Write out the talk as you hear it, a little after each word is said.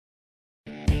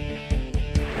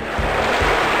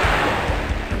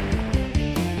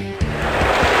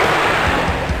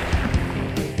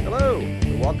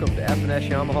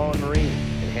Yamaha and Marine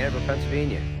in Hanover,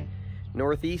 Pennsylvania.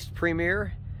 Northeast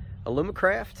premier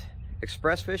Alumacraft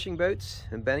express fishing boats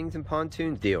and Bennington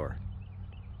pontoon dealer.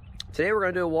 Today we're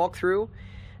going to do a walkthrough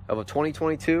of a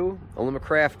 2022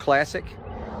 Alumacraft Classic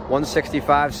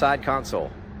 165 side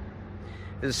console.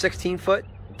 This is a 16-foot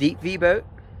deep V boat,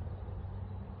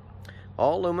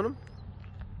 all aluminum.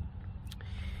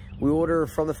 We order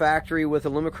from the factory with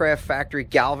Alumacraft factory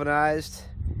galvanized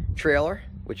trailer,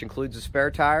 which includes a spare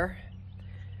tire,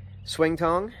 swing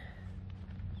tongue.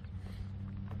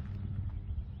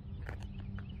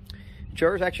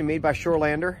 Trailer is actually made by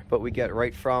Shorelander, but we get it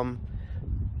right from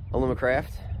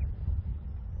Alumacraft.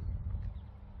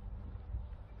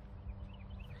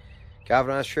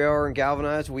 Galvanized trailer and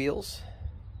galvanized wheels.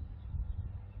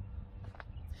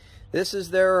 This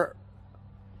is their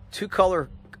two-color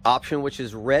option, which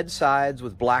is red sides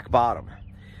with black bottom.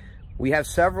 We have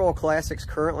several Classics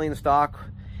currently in stock.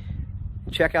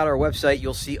 Check out our website,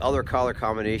 you'll see other color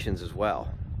combinations as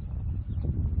well.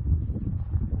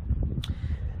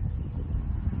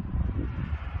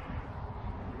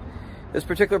 This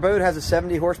particular boat has a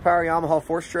 70 horsepower Yamaha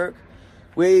 4-stroke.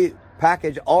 We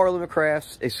package all our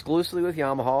Alumacrafts exclusively with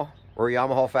Yamaha. We're a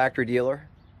Yamaha factory dealer.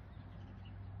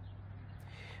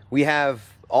 We have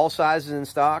all sizes in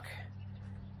stock.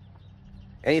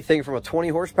 Anything from a 20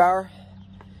 horsepower,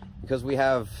 because we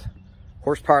have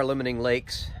horsepower limiting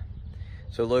lakes.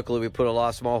 So locally we put a lot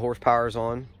of small horsepowers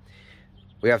on.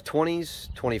 We have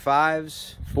 20s,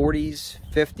 25s, 40s,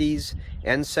 50s,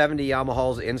 and 70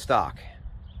 Yamahas in stock.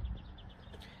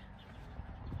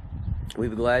 We'd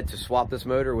be glad to swap this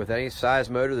motor with any size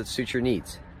motor that suits your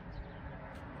needs.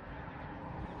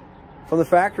 From the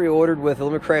factory, ordered with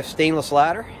Alumacraft stainless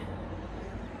ladder.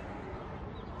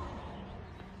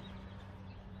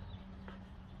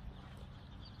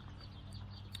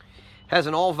 Has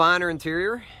an all vinyl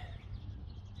interior.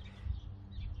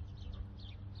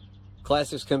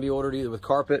 Classics can be ordered either with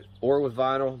carpet or with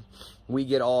vinyl. We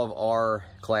get all of our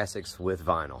Classics with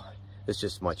vinyl. It's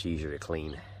just much easier to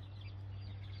clean.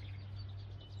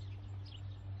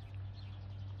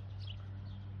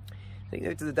 Take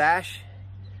note to the dash.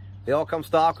 They all come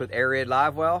stock with aerated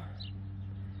live well,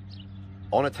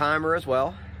 on a timer as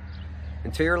well.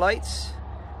 Interior lights,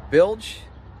 bilge,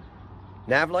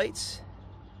 nav lights,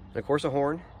 and of course a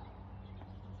horn.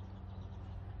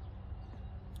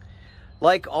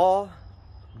 Like all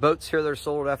boats here that are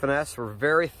sold at FNS, we're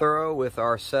very thorough with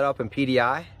our setup and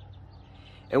PDI,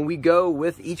 and we go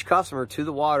with each customer to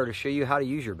the water to show you how to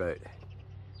use your boat.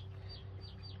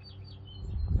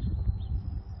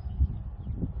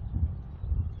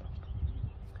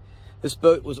 This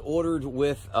boat was ordered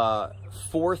with a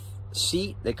 4th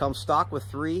seat. They come stock with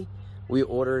 3. We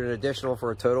ordered an additional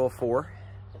for a total of 4.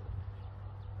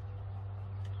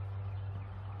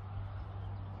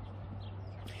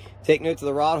 Take note to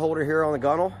the rod holder here on the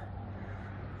gunnel.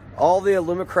 All the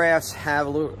Alumacrafts have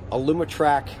a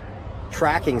Alumatrack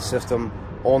tracking system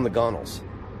on the gunnels.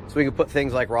 So we can put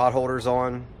things like rod holders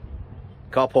on,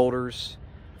 cup holders,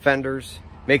 fenders.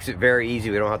 Makes it very easy.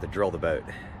 We don't have to drill the boat.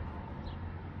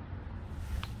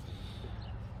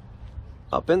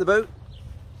 Up in the boat.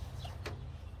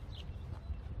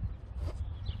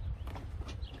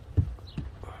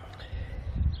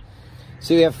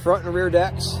 So we have front and rear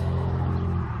decks.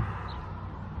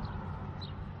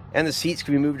 And the seats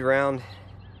can be moved around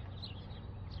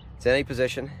to any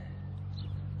position.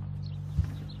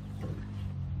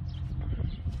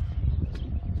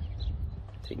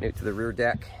 Take note to the rear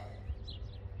deck.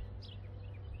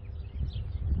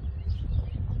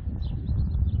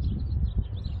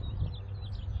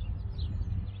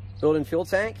 Built-in fuel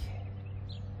tank.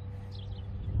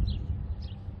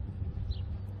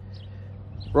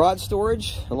 Rod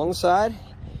storage alongside.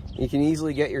 You can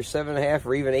easily get your 7.5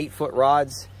 or even 8-foot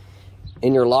rods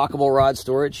in your lockable rod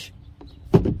storage.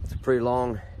 It's a pretty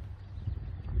long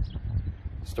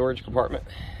storage compartment.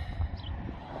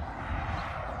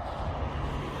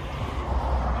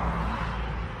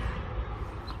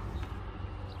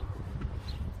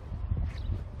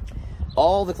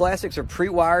 All the Classics are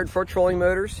pre-wired for trolling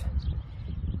motors.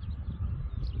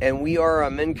 And we are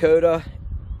a Minn Kota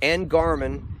and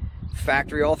Garmin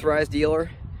factory authorized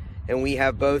dealer. And we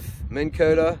have both Minn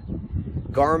Kota,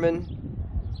 Garmin,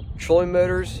 trolling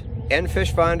motors, and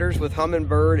fish finders with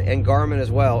Humminbird and Garmin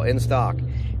as well in stock.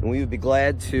 And we would be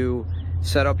glad to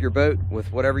set up your boat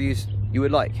with whatever you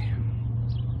would like.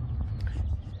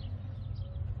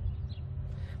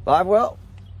 Live well.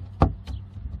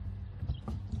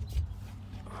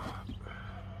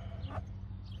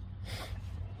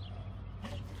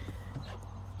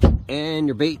 And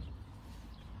your bait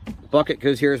bucket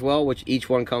goes here as well, which each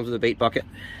one comes with a bait bucket.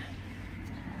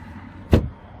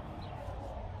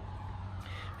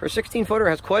 Her 16-footer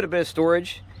has quite a bit of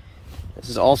storage. This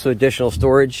is also additional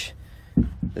storage.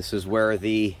 This is where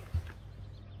the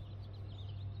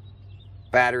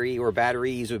battery or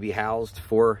batteries would be housed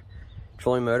for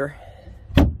trolling motor.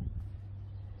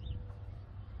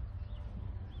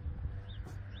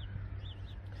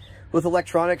 With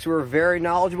electronics, we're very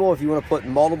knowledgeable. If you want to put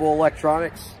multiple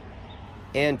electronics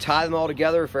and tie them all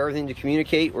together for everything to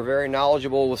communicate, we're very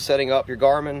knowledgeable with setting up your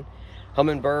Garmin,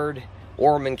 Humminbird,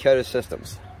 or Minn Kota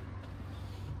systems.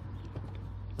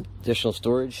 Additional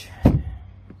storage.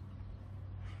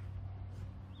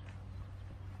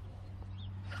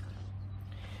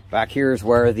 Back here is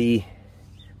where the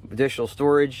additional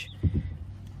storage,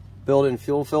 built-in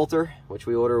fuel filter, which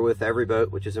we order with every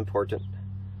boat, which is important.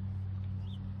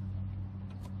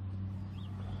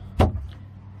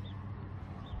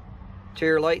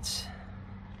 Interior lights,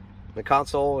 the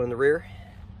console in the rear.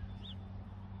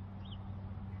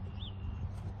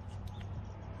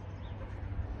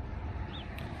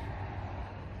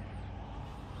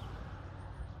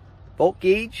 Volt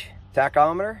gauge,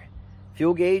 tachometer,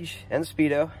 fuel gauge, and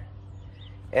speedo,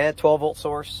 and a 12-volt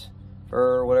source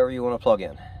for whatever you want to plug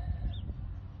in.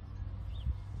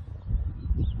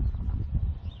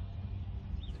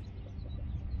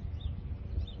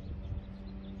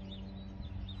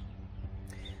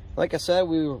 Like I said,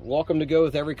 we're welcome to go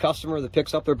with every customer that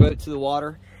picks up their boat to the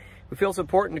water. We feel it's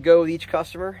important to go with each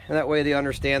customer, and that way they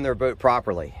understand their boat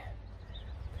properly.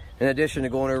 In addition to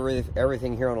going over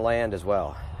everything here on land as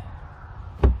well.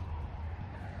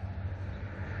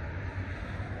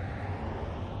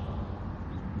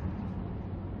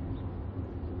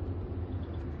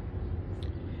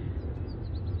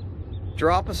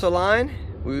 Drop us a line.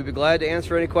 We would be glad to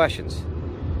answer any questions.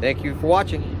 Thank you for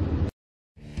watching.